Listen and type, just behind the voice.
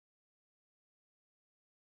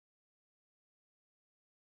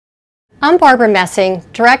I'm Barbara Messing,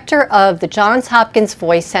 Director of the Johns Hopkins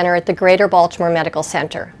Voice Center at the Greater Baltimore Medical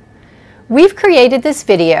Center. We've created this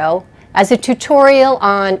video as a tutorial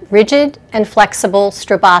on rigid and flexible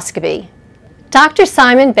stroboscopy. Dr.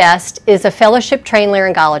 Simon Best is a fellowship-trained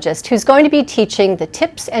laryngologist who's going to be teaching the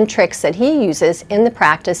tips and tricks that he uses in the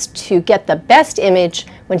practice to get the best image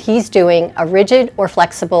when he's doing a rigid or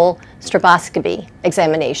flexible stroboscopy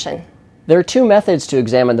examination. There are two methods to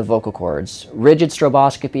examine the vocal cords, rigid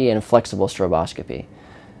stroboscopy and flexible stroboscopy.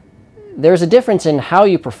 There's a difference in how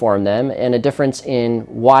you perform them and a difference in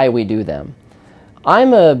why we do them.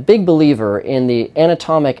 I'm a big believer in the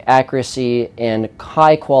anatomic accuracy and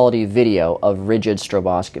high quality video of rigid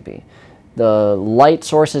stroboscopy. The light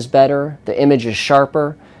source is better, the image is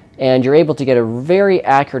sharper, and you're able to get a very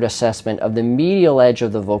accurate assessment of the medial edge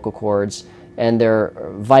of the vocal cords and their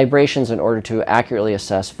vibrations in order to accurately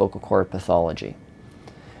assess vocal cord pathology.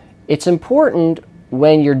 It's important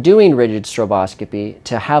when you're doing rigid stroboscopy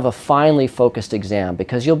to have a finely focused exam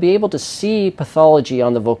because you'll be able to see pathology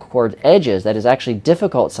on the vocal cord edges that is actually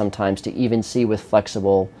difficult sometimes to even see with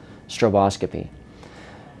flexible stroboscopy.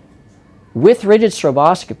 With rigid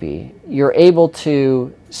stroboscopy, you're able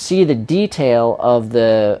to see the detail of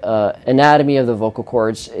the anatomy of the vocal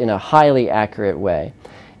cords in a highly accurate way.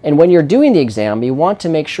 And when you're doing the exam, you want to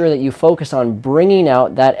make sure that you focus on bringing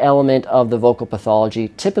out that element of the vocal pathology,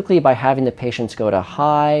 typically by having the patients go to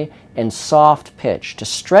high and soft pitch to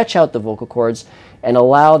stretch out the vocal cords and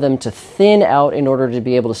allow them to thin out in order to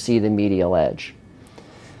be able to see the medial edge.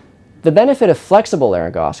 The benefit of flexible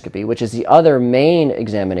laryngoscopy, which is the other main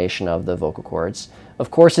examination of the vocal cords, of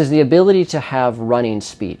course, is the ability to have running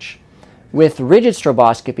speech. With rigid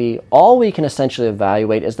stroboscopy, all we can essentially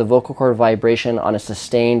evaluate is the vocal cord vibration on a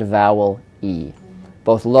sustained vowel E,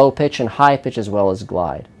 both low pitch and high pitch as well as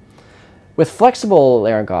glide. With flexible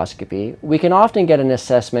laryngoscopy, we can often get an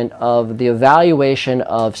assessment of the evaluation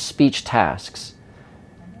of speech tasks.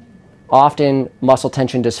 Often, muscle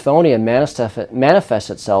tension dysphonia manifests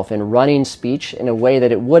itself in running speech in a way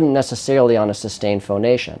that it wouldn't necessarily on a sustained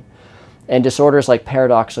phonation. And disorders like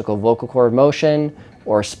paradoxical vocal cord motion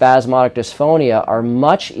or spasmodic dysphonia are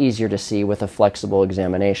much easier to see with a flexible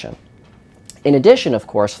examination. In addition, of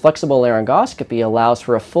course, flexible laryngoscopy allows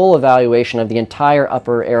for a full evaluation of the entire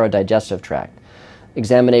upper aerodigestive tract,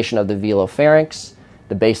 examination of the velopharynx,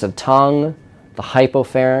 the base of tongue, the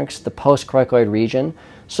hypopharynx, the postcricoid region.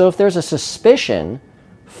 So if there's a suspicion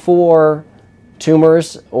for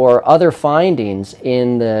tumors or other findings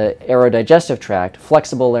in the aerodigestive tract,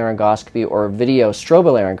 flexible laryngoscopy or video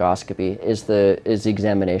strobolaryngoscopy is the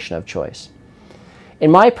examination of choice. In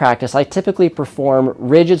my practice, I typically perform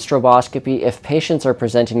rigid stroboscopy if patients are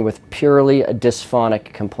presenting with purely a dysphonic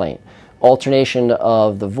complaint, alternation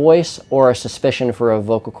of the voice or a suspicion for a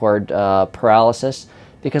vocal cord paralysis,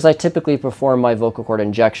 because I typically perform my vocal cord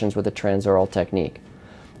injections with a transoral technique.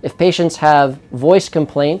 If patients have voice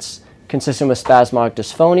complaints consistent with spasmodic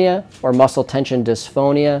dysphonia or muscle tension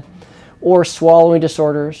dysphonia or swallowing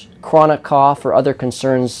disorders, chronic cough, or other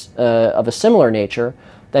concerns of a similar nature,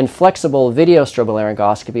 then flexible video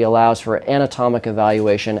strobolaryngoscopy allows for anatomic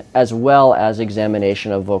evaluation as well as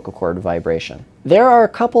examination of vocal cord vibration. There are a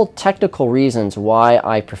couple technical reasons why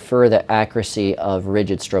I prefer the accuracy of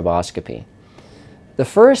rigid stroboscopy. The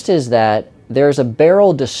first is that there's a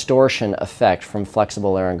barrel distortion effect from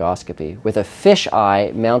flexible laryngoscopy with a fish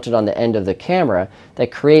eye mounted on the end of the camera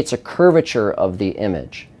that creates a curvature of the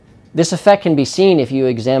image. This effect can be seen if you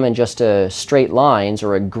examine just straight lines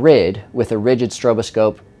or a grid with a rigid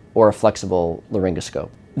stroboscope or a flexible laryngoscope.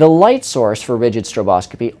 The light source for rigid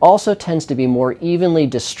stroboscopy also tends to be more evenly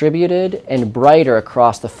distributed and brighter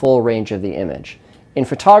across the full range of the image. In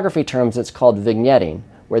photography terms, it's called vignetting,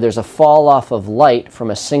 where there's a fall off of light from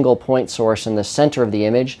a single point source in the center of the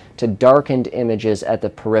image to darkened images at the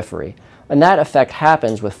periphery. And that effect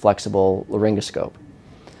happens with flexible laryngoscope.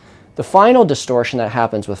 The final distortion that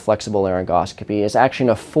happens with flexible laryngoscopy is actually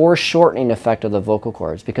a foreshortening effect of the vocal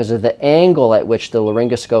cords because of the angle at which the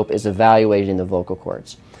laryngoscope is evaluating the vocal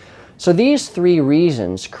cords. So these three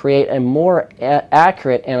reasons create a more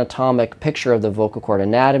accurate anatomic picture of the vocal cord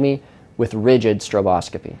anatomy with rigid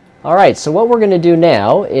stroboscopy. All right, so what we're going to do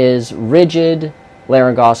now is rigid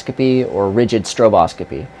laryngoscopy or rigid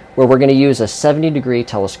stroboscopy, where we're going to use a 70-degree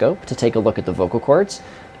telescope to take a look at the vocal cords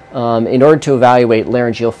in order to evaluate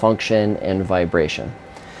laryngeal function and vibration.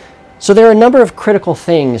 So there are a number of critical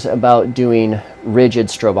things about doing rigid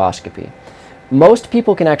stroboscopy. Most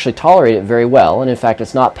people can actually tolerate it very well, and in fact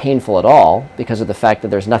it's not painful at all because of the fact that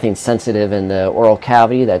there's nothing sensitive in the oral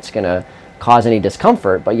cavity that's going to cause any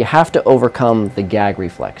discomfort, but you have to overcome the gag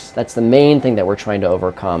reflex. That's the main thing that we're trying to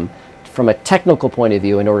overcome from a technical point of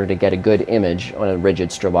view in order to get a good image on a rigid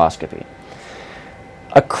stroboscopy.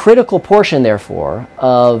 A critical portion, therefore,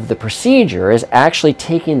 of the procedure is actually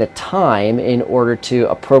taking the time in order to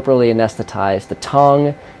appropriately anesthetize the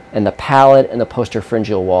tongue and the palate and the posterior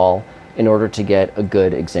pharyngeal wall in order to get a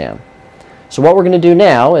good exam. So what we're going to do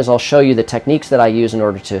now is I'll show you the techniques that I use in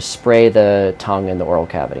order to spray the tongue and the oral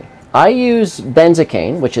cavity. I use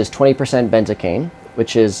benzocaine, which is 20% benzocaine,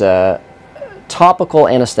 which is a topical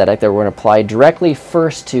anesthetic that we're going to apply directly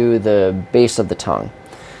first to the base of the tongue.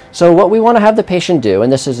 So what we want to have the patient do,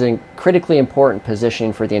 and this is a critically important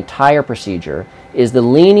positioning for the entire procedure, is the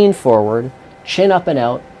leaning forward, chin up and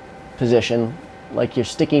out position, like you're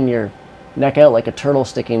sticking your neck out like a turtle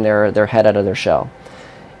sticking their head out of their shell.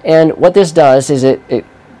 And what this does is it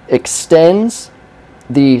extends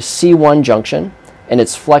the C1 junction and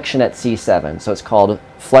its flexion at C7. So it's called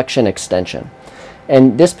flexion extension.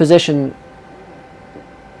 And this position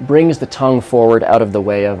brings the tongue forward out of the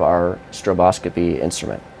way of our stroboscopy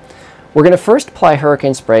instrument. We're going to first apply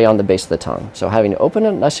hurricane spray on the base of the tongue. So having it open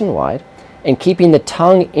it nice and wide and keeping the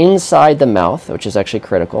tongue inside the mouth, which is actually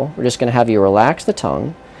critical. We're just going to have you relax the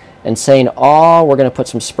tongue and saying, "Ah," we're going to put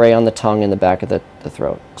some spray on the tongue in the back of the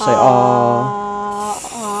throat. Say, "Ah."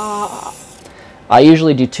 I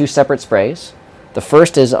usually do 2 separate sprays. The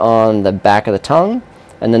first is on the back of the tongue,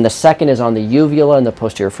 and then the second is on the uvula and the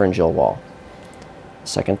posterior pharyngeal wall.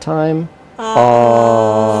 Second time,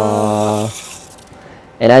 "Ah."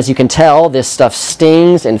 And as you can tell, this stuff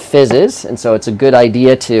stings and fizzes, and so it's a good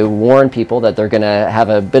idea to warn people that they're going to have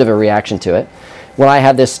a bit of a reaction to it. When I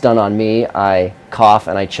have this done on me, I cough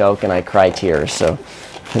and I choke and I cry tears, so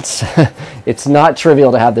it's not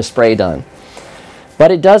trivial to have the spray done.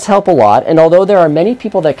 But it does help a lot, and although there are many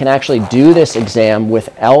people that can actually do this exam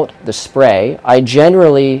without the spray, I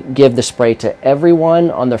generally give the spray to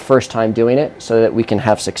everyone on the first time doing it so that we can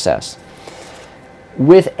have success.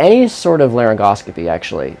 With any sort of laryngoscopy,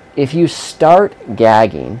 actually, if you start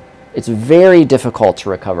gagging, it's very difficult to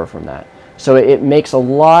recover from that. So it makes a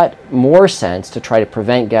lot more sense to try to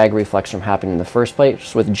prevent gag reflex from happening in the first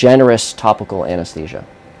place with generous topical anesthesia.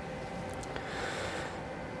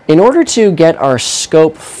 In order to get our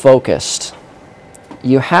scope focused,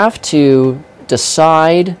 you have to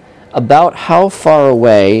decide about how far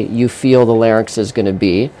away you feel the larynx is going to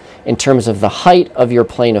be in terms of the height of your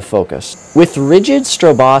plane of focus. With rigid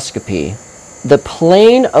stroboscopy, the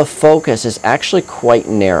plane of focus is actually quite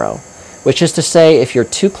narrow, which is to say if you're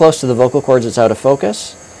too close to the vocal cords, it's out of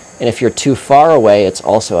focus, and if you're too far away, it's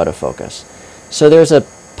also out of focus. So there's a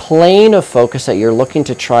plane of focus that you're looking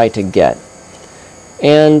to try to get,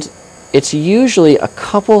 and it's usually a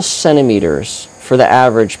couple centimeters for the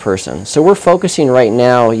average person. So we're focusing right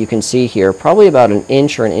now, you can see here, probably about 1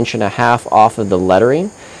 inch or 1.5 inches off of the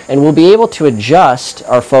lettering, and we'll be able to adjust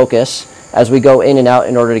our focus as we go in and out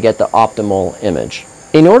in order to get the optimal image.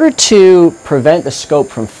 In order to prevent the scope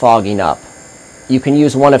from fogging up, you can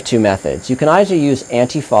use one of 2 methods. You can either use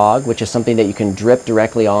anti-fog, which is something that you can drip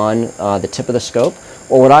directly on the tip of the scope,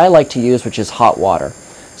 or what I like to use, which is hot water.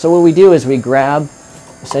 So what we do is we grab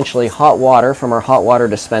essentially hot water from our hot water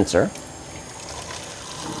dispenser,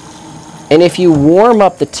 and if you warm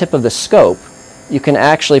up the tip of the scope, you can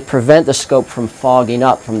actually prevent the scope from fogging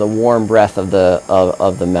up from the warm breath of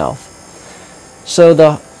the mouth. So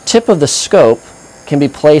the tip of the scope can be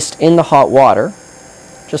placed in the hot water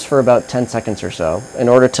just for about 10 seconds or so in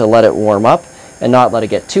order to let it warm up and not let it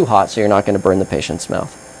get too hot so you're not going to burn the patient's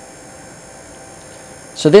mouth.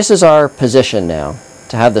 So this is our position now,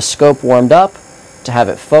 to have the scope warmed up, to have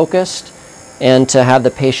it focused, and to have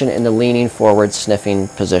the patient in the leaning forward sniffing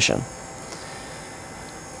position.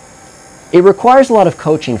 It requires a lot of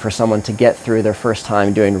coaching for someone to get through their first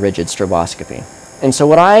time doing rigid stroboscopy. And so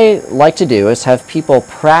what I like to do is have people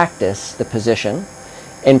practice the position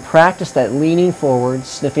and practice that leaning forward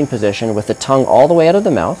sniffing position with the tongue all the way out of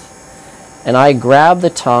the mouth. And I grab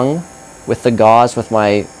the tongue with the gauze with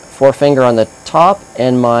my forefinger on the top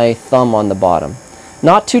and my thumb on the bottom.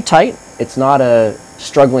 Not too tight. It's not a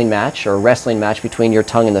struggling match or wrestling match between your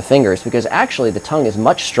tongue and the fingers, because actually the tongue is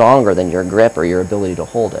much stronger than your grip or your ability to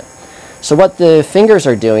hold it. So what the fingers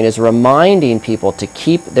are doing is reminding people to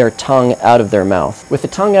keep their tongue out of their mouth. With the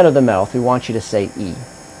tongue out of the mouth, we want you to say E.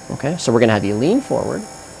 Okay, so we're going to have you lean forward,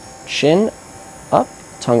 chin up,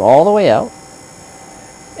 tongue all the way out,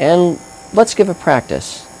 and let's give a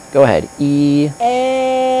practice. Go ahead, E.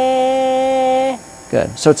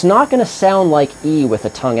 Good. So it's not going to sound like E with the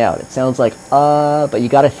tongue out. It sounds like but you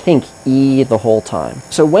got to think E the whole time.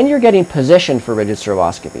 So when you're getting positioned for rigid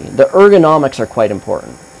stroboscopy, the ergonomics are quite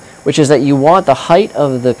important, which is that you want the height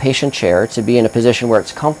of the patient chair to be in a position where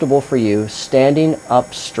it's comfortable for you, standing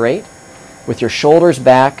up straight with your shoulders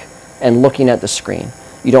back and looking at the screen.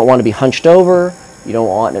 You don't want to be hunched over. You don't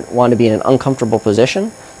want to be in an uncomfortable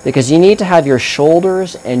position, because you need to have your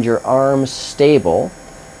shoulders and your arms stable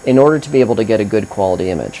in order to be able to get a good quality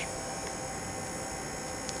image.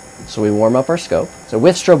 So we warm up our scope. So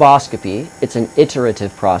with stroboscopy, it's an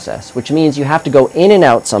iterative process, which means you have to go in and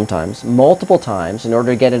out sometimes, multiple times, in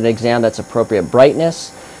order to get an exam that's appropriate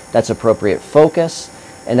brightness, that's appropriate focus,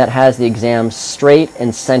 and that has the exam straight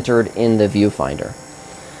and centered in the viewfinder.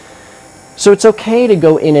 So it's okay to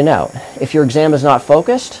go in and out. If your exam is not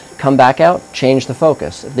focused, come back out, change the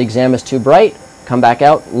focus. If the exam is too bright, come back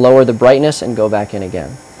out, lower the brightness, and go back in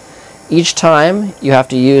again. Each time you have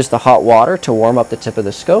to use the hot water to warm up the tip of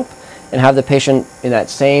the scope and have the patient in that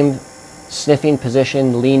same sniffing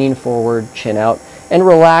position, leaning forward, chin out, and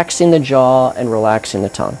relaxing the jaw and relaxing the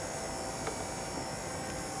tongue.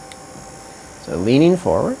 So leaning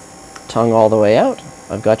forward, tongue all the way out.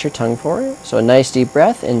 I've got your tongue for you. So a nice deep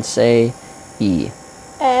breath and say E.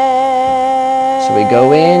 So we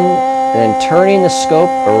go in and then turning the scope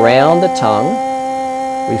around the tongue,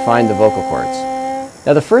 we find the vocal cords.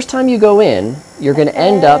 Now the first time you go in, you're going to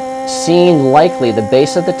end up seeing likely the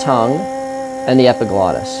base of the tongue and the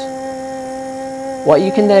epiglottis. What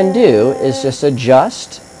you can then do is just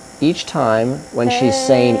adjust each time when she's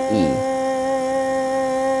saying E.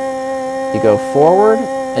 You go forward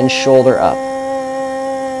and shoulder up.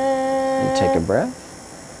 And take a breath.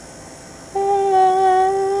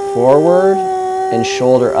 Forward and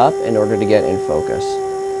shoulder up in order to get in focus.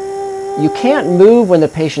 You can't move when the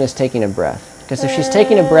patient is taking a breath, because if she's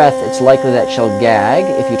taking a breath, it's likely that she'll gag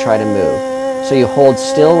if you try to move. So you hold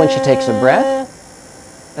still when she takes a breath,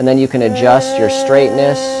 and then you can adjust your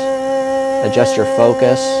straightness, adjust your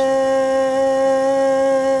focus,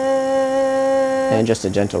 and just a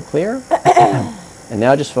gentle clear. And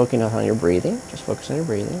now just focusing on your breathing. Just focus on your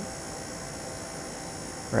breathing.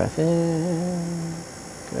 Breath in.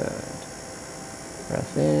 Good.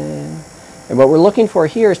 Breath in. And what we're looking for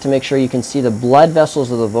here is to make sure you can see the blood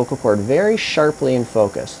vessels of the vocal cord very sharply in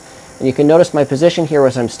focus. And you can notice my position here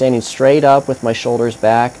was I'm standing straight up with my shoulders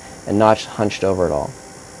back and not hunched over at all.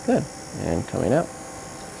 Good. And coming out.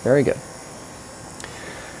 Very good.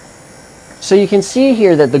 So you can see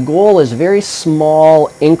here that the goal is very small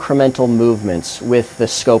incremental movements with the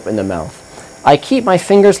scope in the mouth. I keep my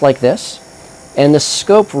fingers like this and the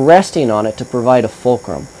scope resting on it to provide a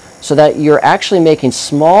fulcrum, so that you're actually making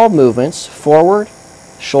small movements forward,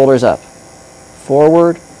 shoulders up,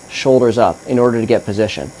 forward, shoulders up in order to get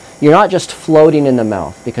position. You're not just floating in the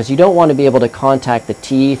mouth, because you don't want to be able to contact the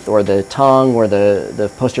teeth or the tongue or the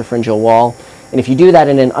posterior pharyngeal wall. And if you do that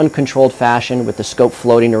in an uncontrolled fashion with the scope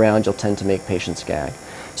floating around, you'll tend to make patients gag.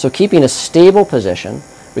 So keeping a stable position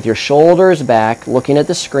with your shoulders back, looking at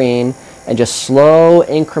the screen, and just slow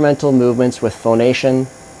incremental movements with phonation,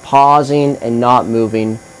 pausing and not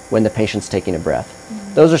moving when the patient's taking a breath.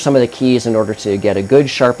 Those are some of the keys in order to get a good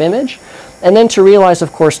sharp image. And then to realize,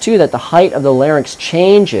 of course, too, that the height of the larynx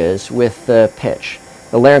changes with the pitch.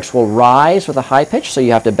 The larynx will rise with a high pitch, so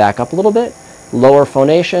you have to back up a little bit. Lower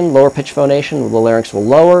phonation, lower pitch phonation, the larynx will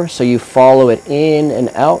lower, so you follow it in and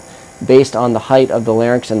out based on the height of the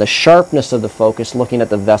larynx and the sharpness of the focus, looking at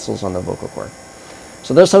the vessels on the vocal cord.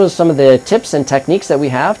 So those are some of the tips and techniques that we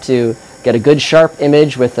have to get a good sharp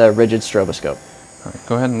image with a rigid stroboscope. All right,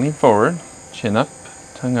 go ahead and lean forward, chin up,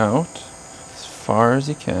 tongue out, as far as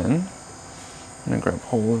you can. I'm going to grab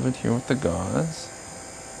hold of it here with the gauze.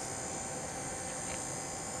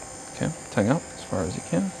 Okay, tongue out as far as you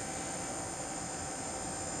can.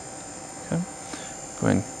 Okay, go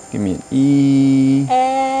ahead and give me an E.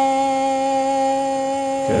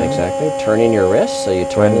 Good, exactly. Turning your wrist so you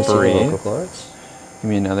turn the vocal cords. Give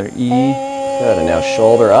me another E. Good, and now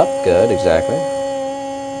shoulder up. Good, exactly.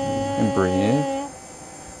 And breathe.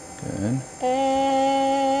 Good. Good.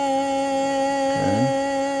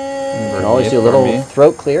 And You can always do a little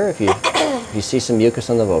throat clear if you see some mucus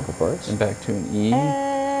on the vocal cords. And back to an E.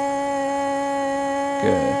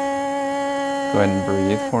 Good. Go ahead and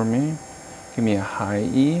breathe for me. Give me a high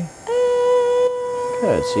E.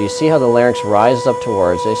 Good. So you see how the larynx rises up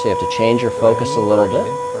towards it, so you have to change your focus a little bit.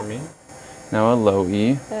 For me. Now a low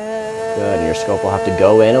E. Good. And your scope will have to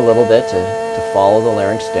go in a little bit to follow the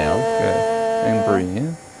larynx down. Good. And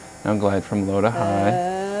breathe. Now glide from low to high.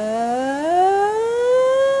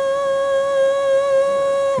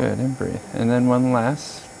 Good. And breathe. And then one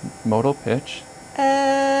last modal pitch.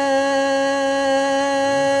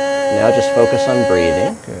 Now just focus on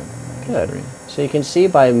breathing. Good. Good. Breathe. So you can see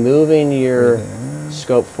by moving your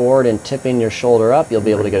scope forward and tipping your shoulder up, you'll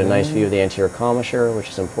be able to get a nice view of the anterior commissure, which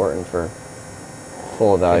is important for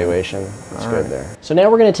full evaluation. That's good there. So now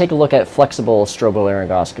we're going to take a look at flexible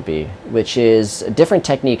strobolaryngoscopy, which is a different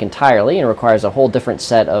technique entirely and requires a whole different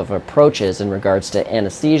set of approaches in regards to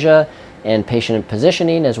anesthesia and patient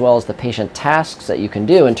positioning, as well as the patient tasks that you can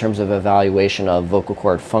do in terms of evaluation of vocal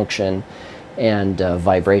cord function and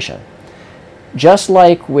vibration. Just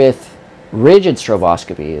like with rigid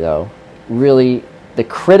stroboscopy, though, really the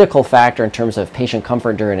critical factor in terms of patient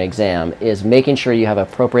comfort during an exam is making sure you have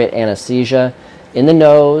appropriate anesthesia in the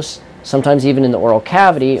nose, sometimes even in the oral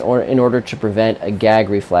cavity, or in order to prevent a gag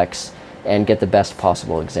reflex and get the best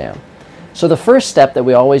possible exam. So the first step that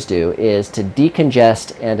we always do is to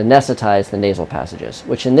decongest and anesthetize the nasal passages,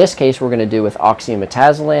 which in this case we're going to do with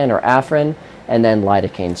oxymetazolam or Afrin and then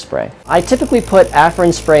lidocaine spray. I typically put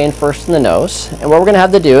Afrin spray in first in the nose, and what we're going to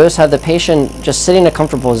have to do is have the patient just sit in a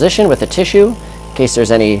comfortable position with a tissue in case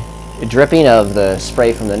there's any dripping of the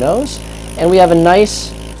spray from the nose. And we have a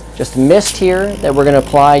nice just mist here that we're going to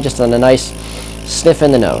apply just on a nice sniff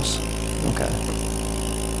in the nose. Okay.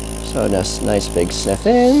 So nice big sniff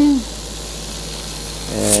in.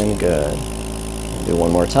 And good. Do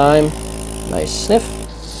one more time. Nice sniff.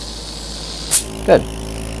 Good.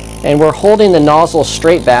 And we're holding the nozzle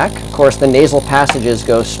straight back. Of course, the nasal passages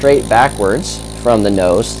go straight backwards from the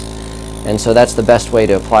nose. And so that's the best way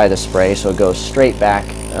to apply the spray, so it goes straight back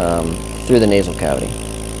through the nasal cavity.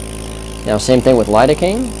 Now, same thing with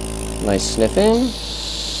lidocaine. Nice sniff in.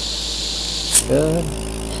 Good.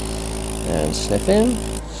 And sniff in.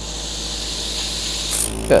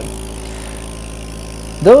 Good.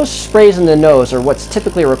 Those sprays in the nose are what's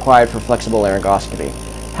typically required for flexible laryngoscopy.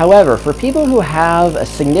 However, for people who have a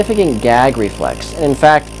significant gag reflex, and in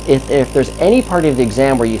fact, if there's any part of the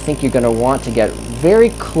exam where you think you're going to want to get very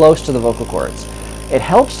close to the vocal cords, it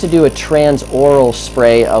helps to do a transoral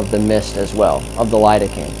spray of the mist as well, of the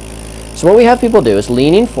lidocaine. So what we have people do is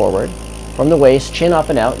leaning forward from the waist, chin up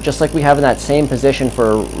and out, just like we have in that same position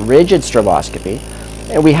for rigid stroboscopy,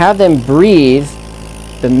 and we have them breathe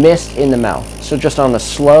the mist in the mouth. So just on a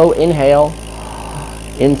slow inhale,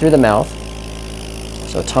 in through the mouth.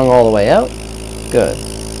 So tongue all the way out. Good.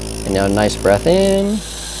 And now nice breath in.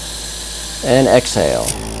 And exhale.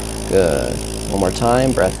 Good. One more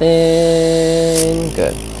time. Breath in.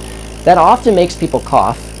 Good. That often makes people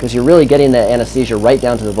cough because you're really getting the anesthesia right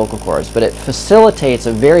down to the vocal cords, but it facilitates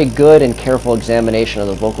a very good and careful examination of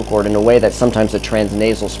the vocal cord in a way that sometimes the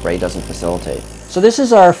transnasal spray doesn't facilitate. So this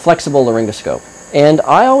is our flexible laryngoscope. And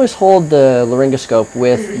I always hold the laryngoscope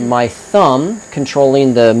with my thumb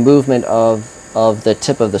controlling the movement of the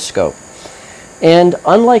tip of the scope. And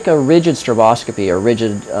unlike a rigid stroboscopy or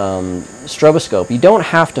rigid stroboscope, you don't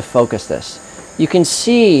have to focus this. You can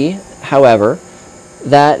see, however,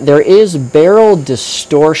 that there is barrel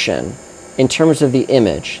distortion in terms of the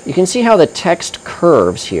image. You can see how the text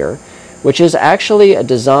curves here, which is actually a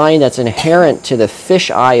design that's inherent to the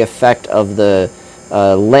fisheye effect of the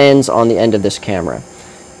lens on the end of this camera.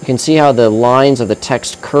 You can see how the lines of the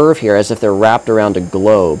text curve here as if they're wrapped around a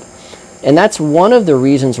globe. And that's one of the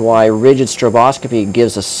reasons why rigid stroboscopy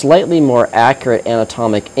gives a slightly more accurate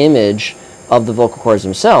anatomic image of the vocal cords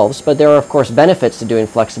themselves, but there are of course benefits to doing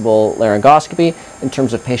flexible laryngoscopy in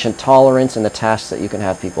terms of patient tolerance and the tasks that you can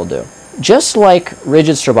have people do. Just like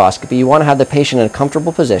rigid stroboscopy, you want to have the patient in a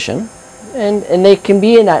comfortable position, and they can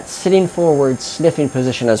be in that sitting forward sniffing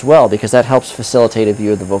position as well, because that helps facilitate a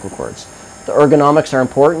view of the vocal cords. The ergonomics are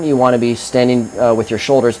important. You want to be standing with your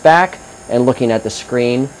shoulders back and looking at the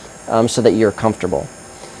screen so that you're comfortable.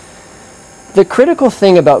 The critical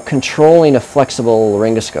thing about controlling a flexible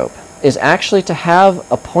laryngoscope is actually to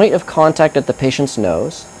have a point of contact at the patient's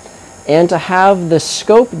nose and to have the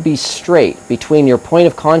scope be straight between your point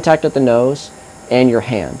of contact at the nose and your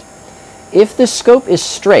hand. If the scope is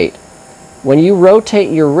straight, when you rotate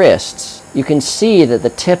your wrists, you can see that the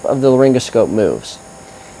tip of the laryngoscope moves.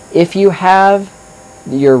 If you have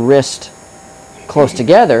your wrist close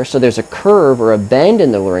together, so there's a curve or a bend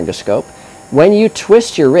in the laryngoscope, when you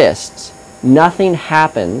twist your wrists, nothing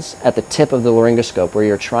happens at the tip of the laryngoscope where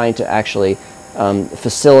you're trying to actually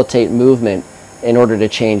facilitate movement in order to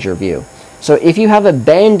change your view. So if you have a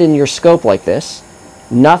bend in your scope like this,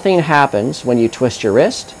 nothing happens when you twist your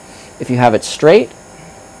wrist. If you have it straight,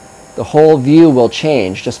 the whole view will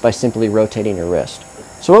change just by simply rotating your wrist.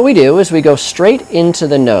 So what we do is we go straight into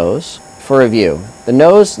the nose for a view. The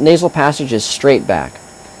nasal passage is straight back.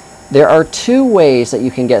 There are two ways that you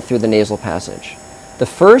can get through the nasal passage. The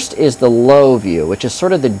first is the low view, which is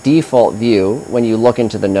sort of the default view when you look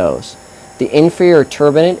into the nose. The inferior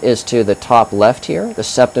turbinate is to the top left here, the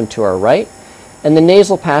septum to our right, and the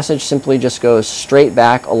nasal passage simply just goes straight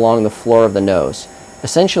back along the floor of the nose,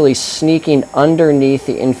 essentially sneaking underneath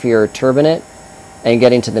the inferior turbinate and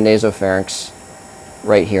getting to the nasopharynx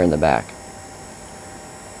right here in the back.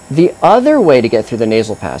 The other way to get through the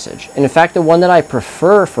nasal passage, and in fact the one that I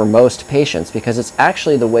prefer for most patients because it's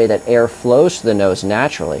actually the way that air flows to the nose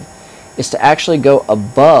naturally, is to actually go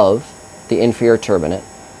above the inferior turbinate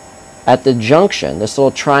at the junction, this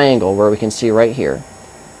little triangle where we can see right here,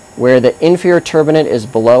 where the inferior turbinate is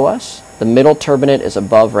below us, the middle turbinate is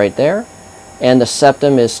above right there, and the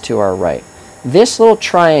septum is to our right. This little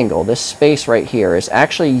triangle, this space right here, is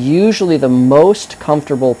actually usually the most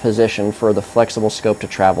comfortable position for the flexible scope to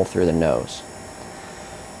travel through the nose.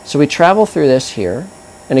 So we travel through this here,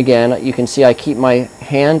 and again, you can see I keep my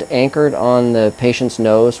hand anchored on the patient's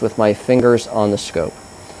nose with my fingers on the scope.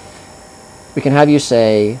 We can have you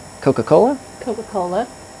say Coca-Cola, Coca-Cola,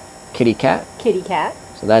 kitty cat, kitty cat,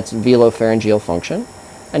 so that's velopharyngeal function.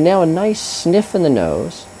 And now a nice sniff in the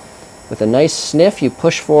nose. With a nice sniff, you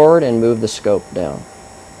push forward and move the scope down.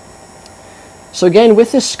 So again,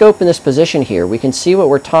 with this scope in this position here, we can see what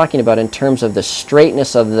we're talking about in terms of the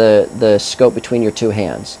straightness of the scope between your two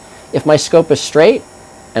hands. If my scope is straight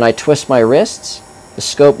and I twist my wrists, the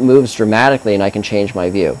scope moves dramatically and I can change my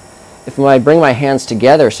view. If when I bring my hands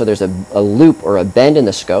together so there's a loop or a bend in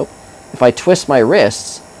the scope, if I twist my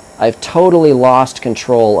wrists, I've totally lost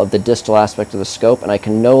control of the distal aspect of the scope and I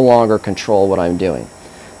can no longer control what I'm doing.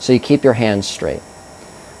 So you keep your hands straight.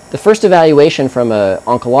 The first evaluation from an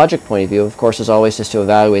oncologic point of view, of course, is always just to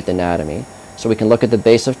evaluate the anatomy. So we can look at the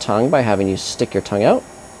base of tongue by having you stick your tongue out.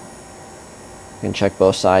 You can check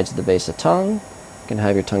both sides of the base of tongue. You can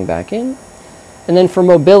have your tongue back in. And then for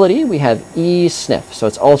mobility, we have E, sniff. So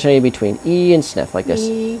it's alternating between E and sniff, like this.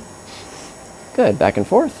 E. Good, back and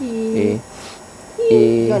forth. E. E.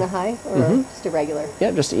 E. You want a high or just a regular?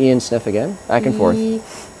 Yep, just E and sniff again, back and forth. E.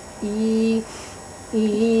 E.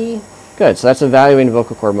 Good, so that's evaluating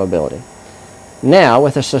vocal cord mobility. Now,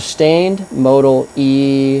 with a sustained modal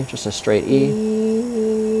E, just a straight E,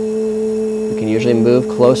 you can usually move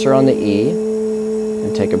closer on the E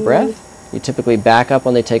and take a breath. You typically back up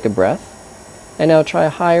when they take a breath. And now try a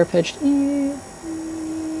higher pitched E.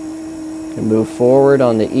 And move forward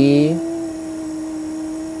on the E.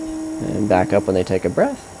 And back up when they take a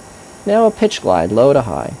breath. Now a pitch glide, low to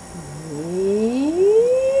high.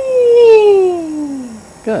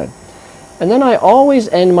 Good. And then I always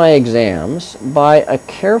end my exams by a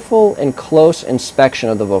careful and close inspection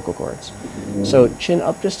of the vocal cords. So chin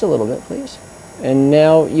up just a little bit, please. And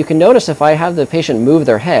now you can notice if I have the patient move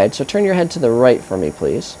their head, so turn your head to the right for me,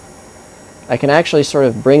 please. I can actually sort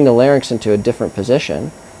of bring the larynx into a different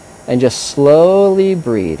position and just slowly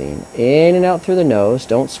breathing in and out through the nose.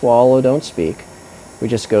 Don't swallow, don't speak. We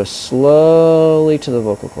just go slowly to the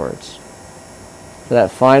vocal cords. For that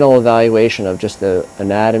final evaluation of just the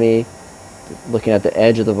anatomy, looking at the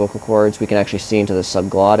edge of the vocal cords, we can actually see into the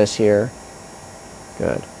subglottis here.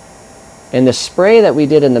 Good. And the spray that we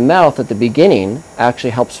did in the mouth at the beginning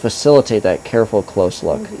actually helps facilitate that careful, close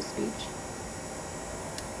look.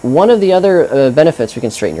 One of the other benefits, we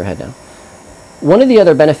can straighten your head now. One of the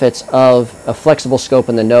other benefits of a flexible scope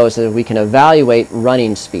in the nose is that we can evaluate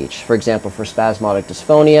running speech. For example, for spasmodic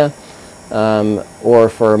dysphonia, or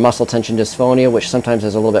for muscle tension dysphonia, which sometimes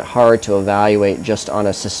is a little bit hard to evaluate just on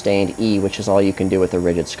a sustained E, which is all you can do with a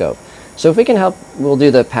rigid scope. So if we can help, we'll do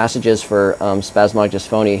the passages for spasmodic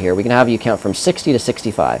dysphonia here. We can have you count from 60 to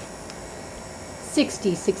 65.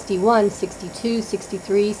 60, 61, 62,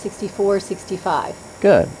 63, 64, 65.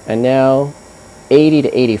 Good. And now 80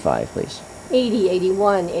 to 85, please. 80,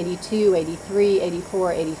 81, 82, 83,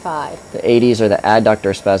 84, 85. The 80s are the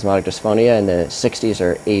adductor spasmodic dysphonia, and the 60s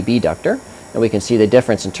are abductor. And we can see the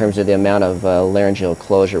difference in terms of the amount of laryngeal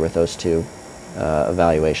closure with those two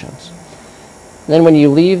evaluations. And then when you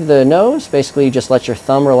leave the nose, basically you just let your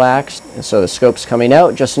thumb relax, and so the scope's coming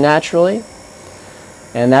out just naturally.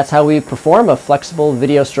 And that's how we perform a flexible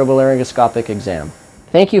video strobolaryngoscopic exam.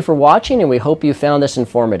 Thank you for watching, and we hope you found this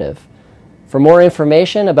informative. For more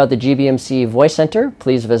information about the GBMC Voice Center,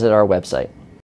 please visit our website.